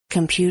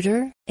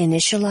Computer,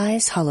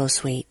 initialize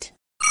holosuite.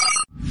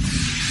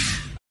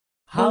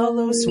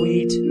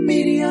 Holosuite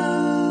Media.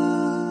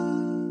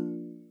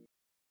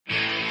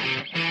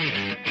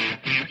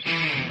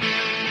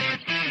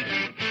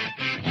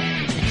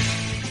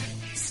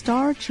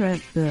 Star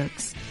Trek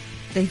books.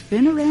 They've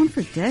been around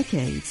for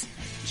decades.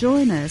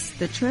 Join us,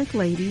 the Trek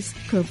ladies,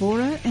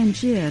 Kovora and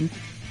Jen,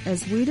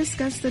 as we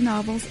discuss the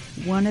novels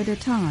one at a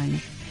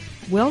time.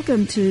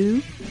 Welcome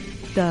to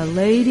the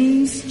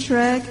Ladies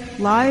Trek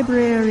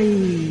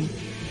Library.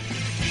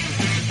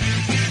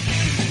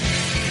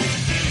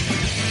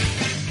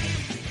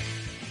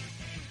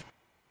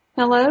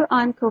 Hello,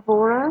 I'm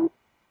Kovora,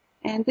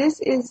 and this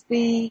is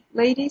the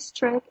Ladies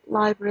Trek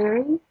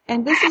Library,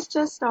 and this is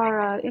just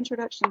our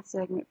introduction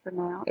segment for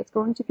now. It's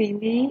going to be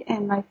me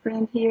and my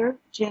friend here,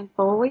 Jen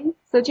Foley.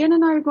 So Jen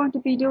and I are going to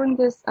be doing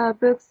this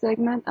book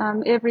segment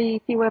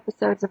every few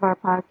episodes of our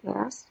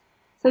podcast.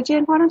 So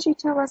Jen, why don't you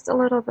tell us a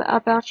little bit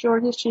about your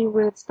history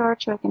with Star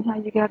Trek and how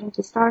you got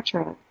into Star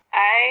Trek?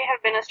 I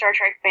have been a Star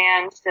Trek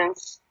fan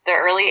since the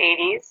early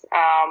 80s.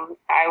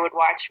 I would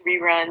watch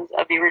reruns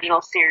of the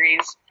original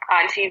series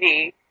on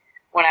TV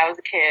when I was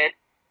a kid.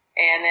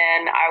 And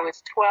then I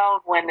was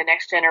 12 when The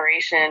Next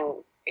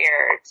Generation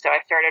aired. So I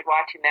started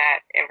watching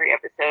that every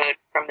episode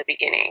from the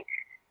beginning.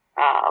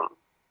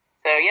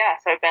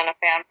 So I've been a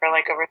fan for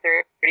like over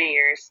 30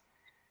 years.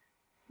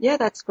 Yeah,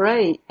 that's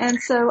great.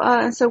 And so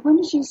when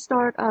did you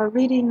start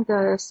reading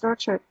the Star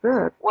Trek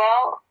book?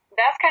 Well,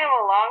 that's kind of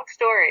a long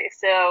story.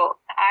 So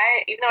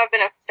even though I've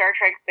been a Star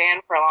Trek fan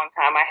for a long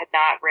time, I had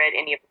not read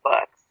any of the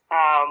books.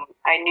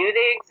 I knew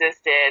they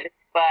existed,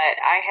 but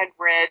I had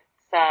read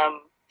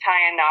some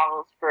tie-in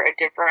novels for a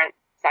different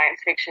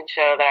science fiction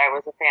show that I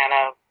was a fan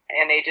of,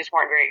 and they just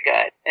weren't very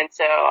good. And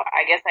so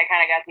I guess I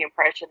kind of got the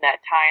impression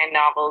that tie-in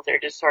novels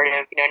are just sort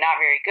of, not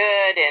very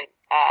good and,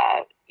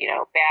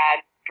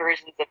 bad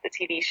versions of the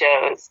TV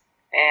shows.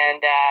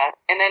 And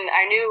then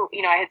I knew,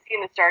 I had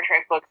seen the Star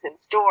Trek books in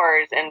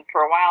stores, and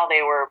for a while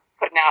they were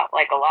putting out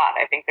like a lot.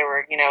 I think there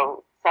were,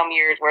 some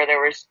years where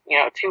there was,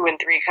 2 and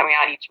 3 coming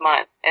out each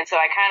month. And so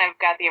I kind of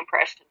got the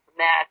impression from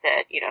that,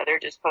 they're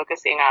just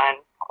focusing on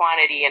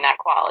quantity and not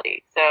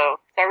quality. So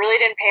I really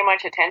didn't pay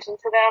much attention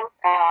to them.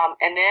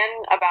 And then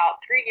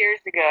about 3 years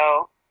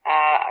ago,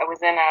 I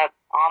was in a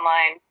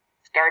online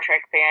Star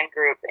Trek fan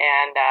group,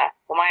 and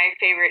my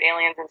favorite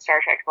aliens in Star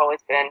Trek have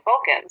always been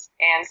Vulcans.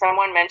 And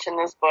someone mentioned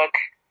this book,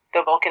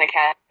 The Vulcan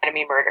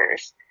Academy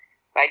Murders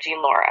by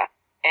Jean Laura.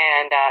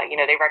 And,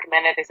 they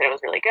recommended it. They said it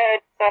was really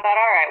good. So I thought,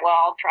 all right,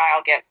 well,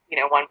 I'll get,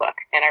 one book.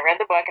 And I read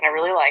the book and I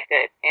really liked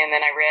it. And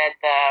then I read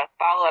the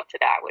follow-up to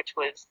that, which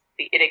was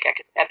The Idic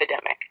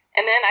Epidemic.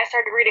 And then I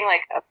started reading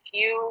like a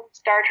few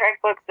Star Trek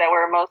books that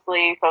were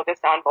mostly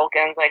focused on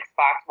Vulcans, like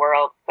Spock's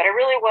World, but I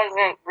really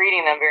wasn't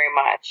reading them very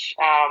much.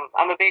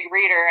 I'm a big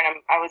reader,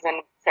 and I was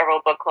in several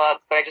book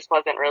clubs, but I just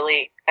wasn't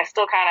really, I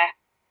still kind of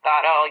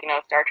thought,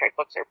 Star Trek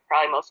books are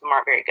probably, most of them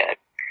aren't very good.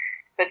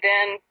 But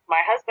then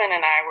my husband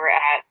and I were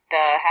at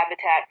the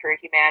Habitat for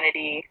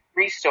Humanity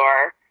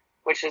Restore,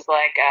 which is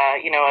like,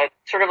 a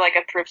sort of like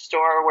a thrift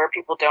store where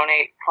people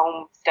donate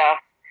home stuff,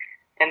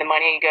 and the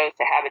money goes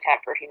to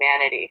Habitat for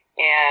Humanity.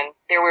 And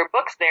there were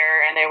books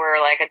there, and they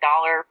were like $1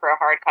 for a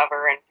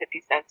hardcover and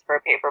 50 cents for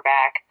a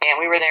paperback. And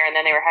we were there, and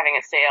then they were having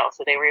a sale,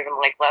 so they were even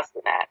like less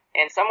than that.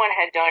 And someone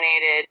had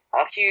donated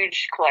a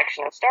huge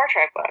collection of Star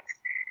Trek books.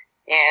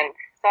 And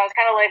so I was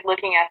kind of like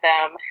looking at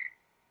them,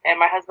 and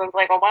my husband's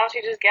like, well, why don't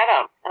you just get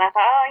them? And I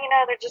thought,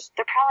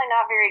 they're probably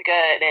not very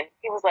good. And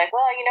he was like,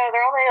 well,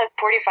 they're only like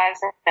 45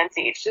 cents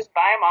each. Just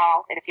buy them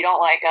all. And if you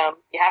don't like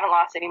them, you haven't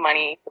lost any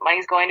money. The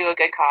money's going to a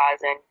good cause,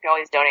 and you can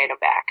always donate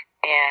them back.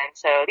 And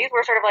so these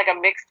were sort of like a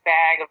mixed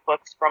bag of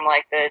books from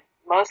like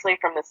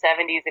mostly from the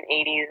 70s and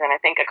 80s, and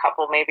I think a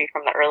couple maybe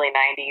from the early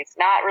 90s.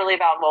 Not really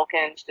about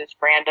Vulcans, just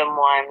random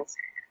ones.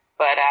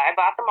 But I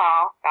bought them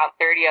all, about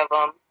 30 of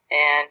them.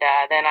 And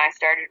then I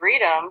started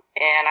reading them,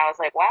 and I was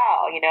like,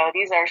 wow,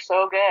 these are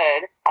so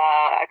good.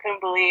 I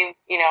couldn't believe,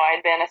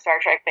 I'd been a Star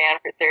Trek fan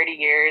for 30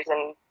 years,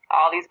 and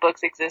all these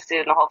books existed,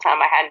 and the whole time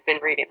I hadn't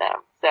been reading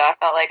them. So I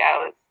felt like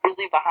I was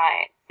really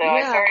behind. So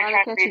I started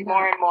trying to read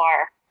more and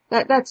more.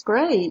 That's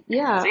great,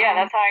 yeah. So yeah,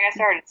 that's how I got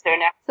started.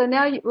 So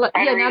now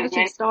now that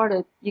you've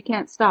started, you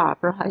can't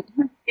stop, right?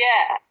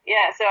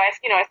 Yeah. So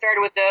I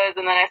started with those,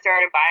 and then I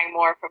started buying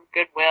more from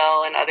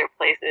Goodwill and other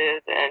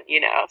places, and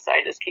so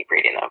I just keep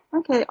reading them.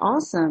 Okay,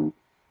 awesome.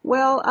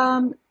 Well,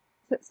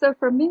 so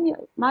for me,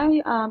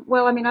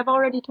 I've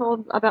already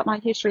told about my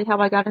history, how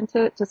I got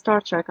into Star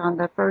Trek on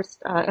the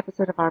first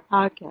episode of our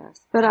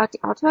podcast. But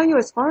I'll tell you,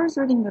 as far as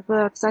reading the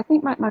books, I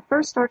think my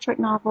first Star Trek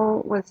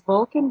novel was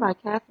Vulcan by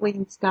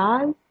Kathleen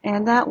Skye,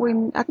 and I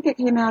think it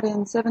came out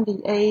in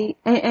 78,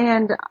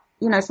 and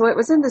so it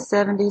was in the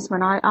 70s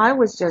when I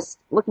was just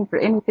looking for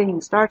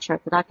anything Star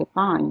Trek that I could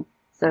find.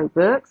 So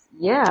books,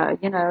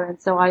 and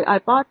so I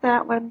bought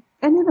that one.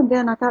 And even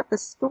then, I thought the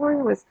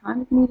story was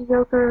kind of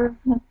mediocre.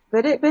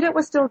 But it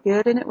was still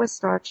good, and it was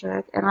Star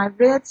Trek. And I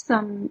read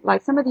some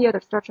of the other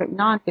Star Trek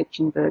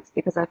nonfiction books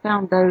because I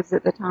found those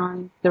at the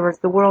time. There was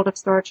The World of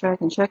Star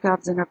Trek and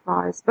Chekhov's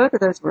Enterprise. Both of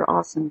those were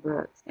awesome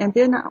books. And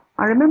then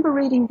I remember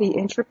reading The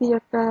Entropy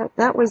Effect.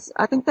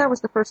 I think that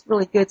was the first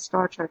really good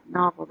Star Trek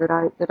novel that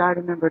I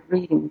remembered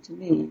reading to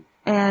me.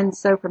 And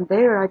so from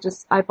there,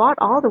 I bought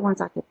all the ones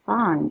I could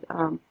find.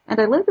 And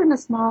I lived in a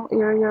small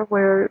area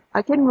where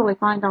I couldn't really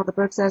find all the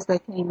books as they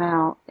came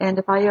out. And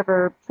if I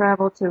ever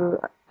traveled to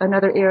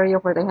another area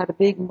where they had a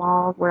big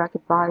mall where I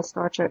could buy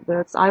Star Trek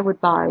books, I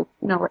would buy,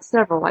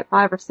 several, like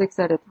 5 or 6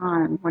 at a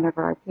time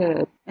whenever I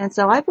could. And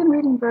so I've been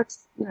reading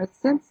books,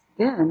 since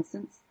then,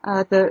 since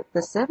the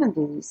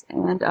 70s.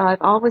 And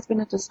I've always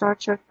been into Star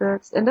Trek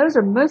books. And those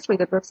are mostly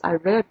the books I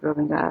read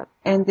growing up.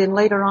 And then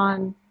later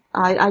on,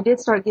 I did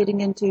start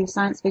getting into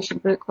science fiction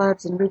book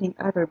clubs and reading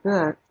other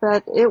books,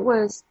 but it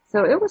was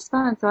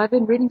fun. So I've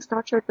been reading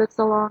Star Trek books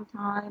a long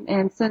time,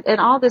 and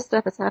all this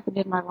stuff has happened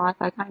in my life.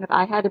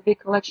 I had a big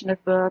collection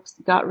of books,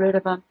 got rid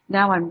of them.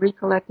 Now I'm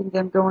recollecting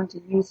them, going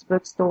to used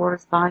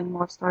bookstores, buying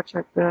more Star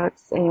Trek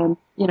books, and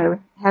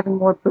having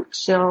more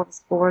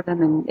bookshelves for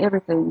them and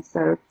everything.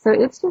 So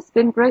it's just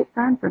been great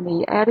fun for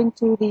me, adding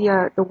to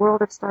the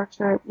world of Star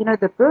Trek.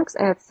 The books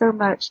add so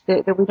much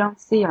that we don't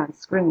see on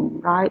screen,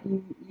 right?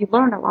 You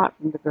learn a lot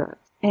from the books.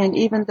 And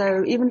even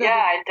though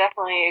I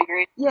definitely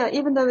agree. Yeah,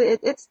 even though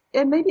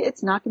maybe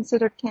it's not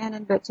considered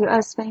canon, but to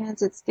us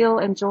fans, it's still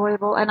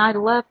enjoyable. And I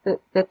love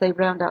that they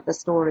round out the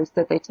stories,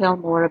 that they tell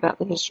more about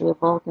the history of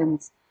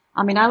Vulcans.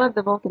 I mean, I love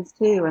the Vulcans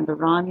too, and the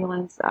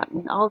Romulans. I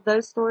mean, all of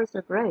those stories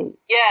are great.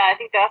 Yeah, I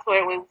think that's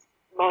what was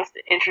most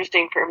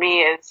interesting for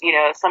me is,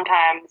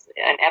 sometimes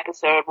an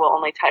episode will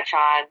only touch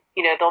on,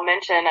 they'll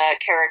mention a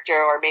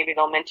character, or maybe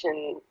they'll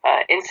mention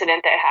an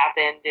incident that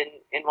happened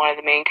in one of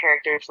the main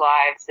characters'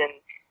 lives, and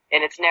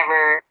it's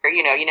never,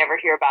 you never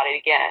hear about it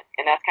again.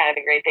 And that's kind of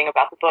the great thing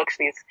about the books.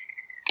 These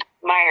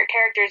minor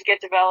characters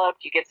get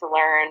developed. You get to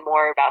learn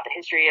more about the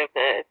history of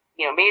the,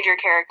 major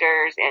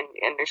characters, and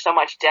there's so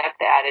much depth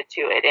added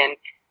to it. And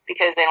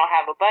because they don't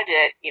have a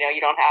budget,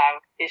 you don't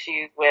have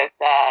issues with,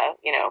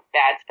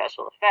 bad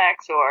special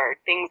effects or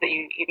things that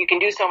you can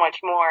do so much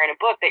more in a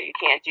book that you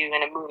can't do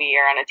in a movie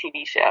or on a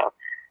TV show.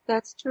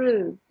 That's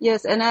true.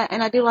 Yes, and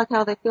I do like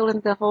how they fill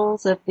in the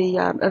holes of the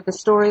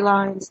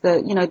storylines,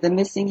 the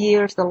missing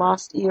years, the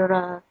lost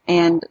era,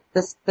 and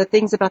the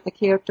things about the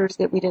characters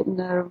that we didn't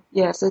know.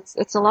 Yes,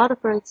 it's a lot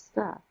of great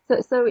stuff.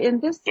 So in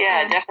this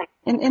definitely.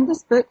 In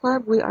this book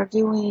club, we are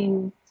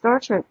doing Star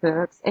Trek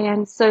books,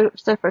 and so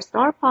for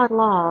Starpod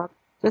Log,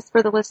 just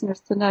for the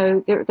listeners to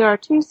know, there are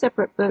 2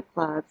 separate book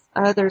clubs.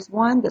 There's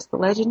one that's the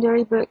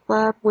Legendary Book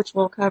Club, which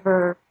will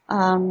cover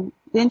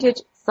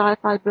vintage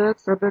sci-fi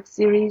books or book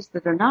series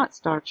that are not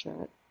Star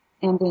Trek.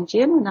 And then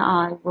Jen and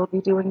I will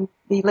be doing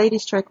the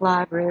Ladies Trek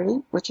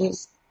Library, which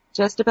is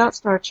just about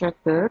Star Trek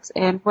books.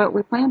 And what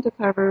we plan to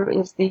cover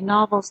is the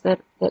novels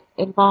that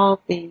involve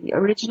the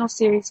original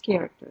series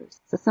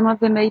characters. So some of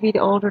them may be the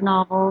older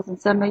novels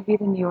and some may be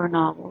the newer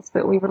novels,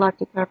 but we would like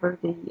to cover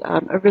the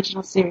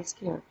original series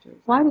characters.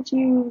 Why did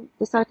you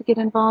decide to get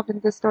involved in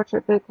this Star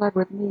Trek book club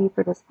with me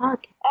for this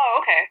podcast? Oh,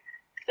 okay.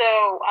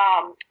 So,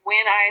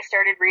 when I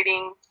started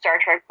reading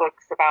Star Trek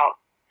books about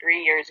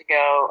 3 years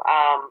ago,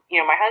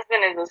 my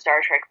husband is a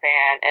Star Trek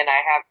fan, and I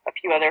have a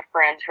few other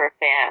friends who are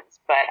fans,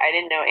 but I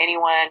didn't know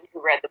anyone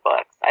who read the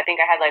books. I think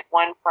I had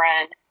one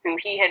friend who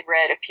he had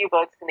read a few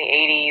books in the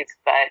 80s,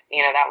 but,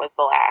 that was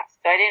the last.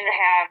 So I didn't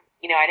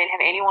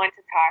have anyone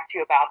to talk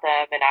to about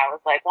them, and I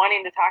was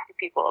wanting to talk to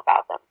people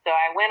about them. So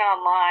I went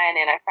online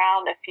and I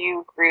found a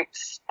few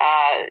groups,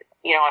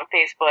 on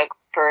Facebook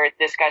for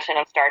discussion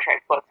of Star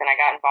Trek books, and I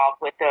got involved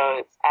with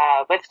those.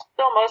 But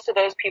still, most of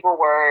those people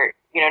were,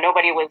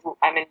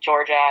 I'm in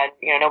Georgia, and,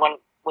 no one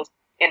was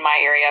in my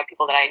area,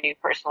 people that I knew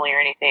personally or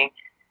anything.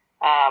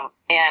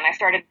 And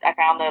I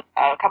found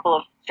a couple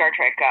of Star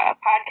Trek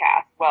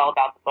podcasts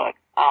about the books.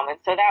 And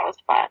so that was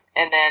fun.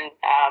 And then,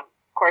 of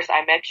course,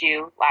 I met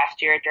you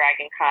last year at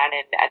Dragon Con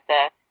and at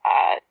the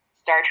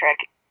Star Trek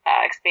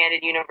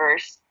Expanded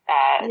Universe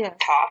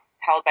talk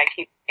held by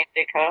Keith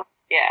Indico.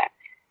 Yeah.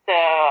 So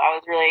I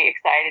was really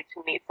excited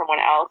to meet someone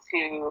else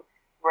who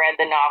read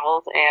the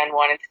novels and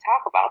wanted to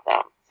talk about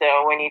them.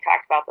 So when you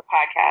talked about the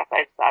podcast,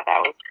 I just thought that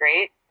was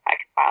great. I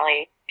could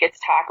finally get to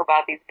talk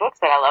about these books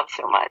that I love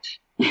so much.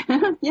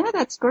 Yeah,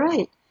 that's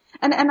great.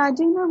 And I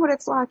do know what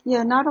it's like.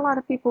 Yeah, not a lot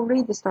of people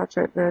read the Star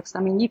Trek books. I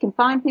mean, you can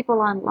find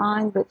people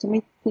online, but to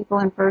meet people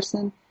in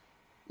person,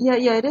 yeah,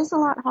 it is a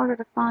lot harder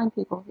to find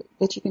people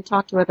that you can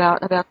talk to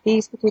about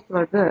these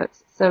particular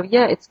books. So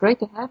yeah, it's great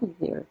to have you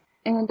here.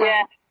 And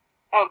yeah.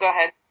 Oh, go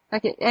ahead.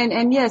 Okay,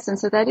 and yes, and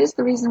so that is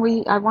the reason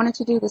I wanted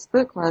to do this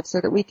book club,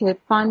 so that we could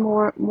find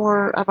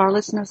more of our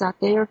listeners out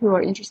there who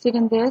are interested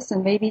in this,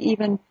 and maybe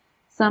even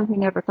some who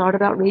never thought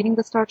about reading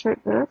the Star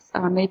Trek books.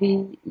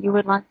 Maybe you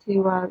would like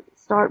to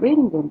start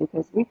reading them,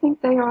 because we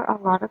think they are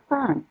a lot of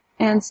fun.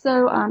 And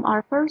so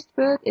our first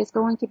book is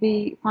going to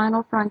be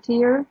Final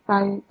Frontier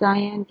by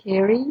Diane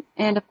Carey.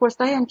 And of course,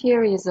 Diane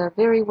Carey is a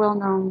very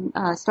well-known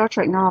Star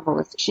Trek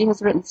novelist. She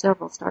has written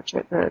several Star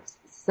Trek books.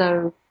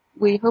 So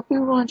we hope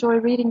you will enjoy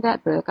reading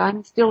that book.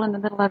 I'm still in the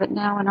middle of it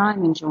now, and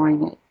I'm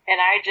enjoying it. And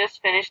I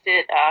just finished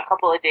it a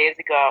couple of days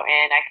ago,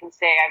 and I can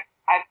say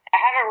I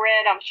haven't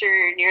read, I'm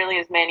sure, nearly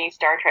as many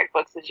Star Trek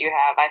books as you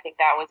have. I think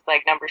that was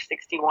like number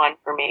 61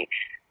 for me.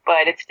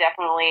 But it's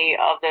definitely,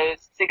 of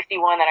those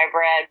 61 that I've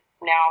read,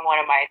 now one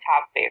of my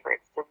top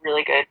favorites. It's a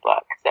really good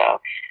book. So,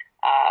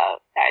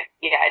 I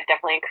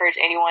definitely encourage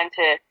anyone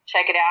to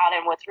check it out.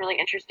 And what's really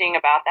interesting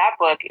about that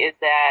book is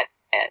that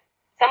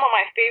some of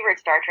my favorite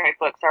Star Trek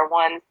books are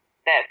ones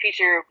that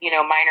feature,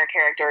 minor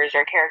characters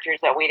or characters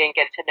that we didn't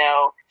get to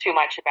know too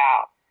much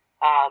about.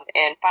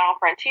 And Final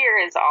Frontier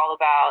is all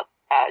about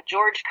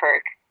George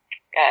Kirk,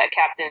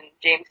 Captain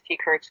James T.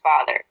 Kirk's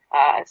father.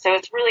 So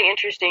it's really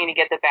interesting to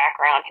get the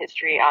background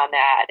history on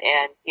that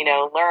and,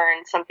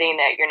 learn something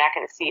that you're not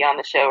going to see on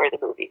the show or the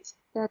movies.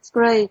 That's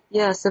great.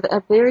 Yes,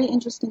 a very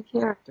interesting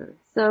character.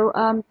 So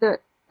the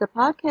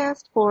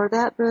podcast for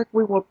that book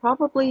we will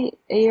probably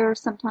air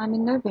sometime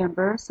in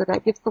November, so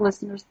that gives the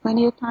listeners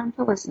plenty of time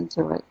to listen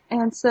to it.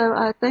 And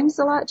so thanks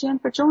a lot, Jen,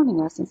 for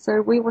joining us. And so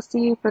we will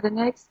see you for the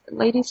next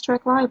Ladies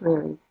Trek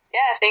Library.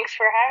 Yeah, thanks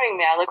for having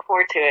me. I look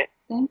forward to it.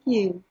 Thank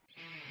you.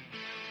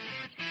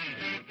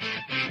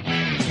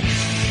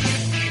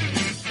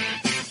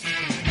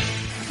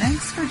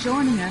 Thanks for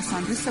joining us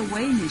on this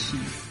away mission.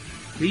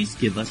 Please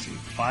give us a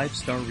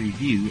 5-star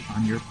review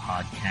on your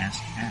podcast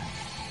app.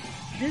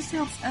 This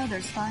helps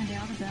others find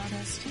out about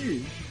us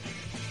too.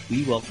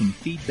 We welcome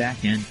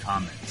feedback and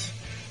comments.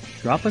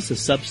 Drop us a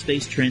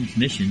subspace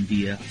transmission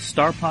via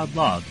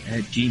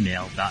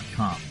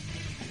starpodlog@gmail.com.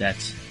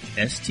 That's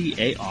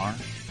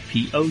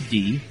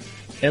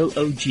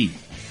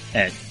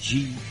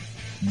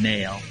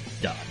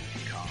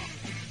starpodlog@gmail.com.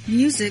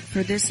 Music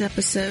for this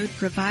episode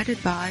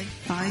provided by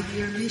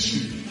 5-Year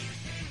Mission.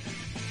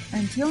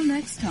 Until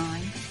next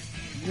time,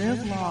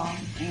 live long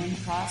and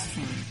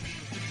prosper.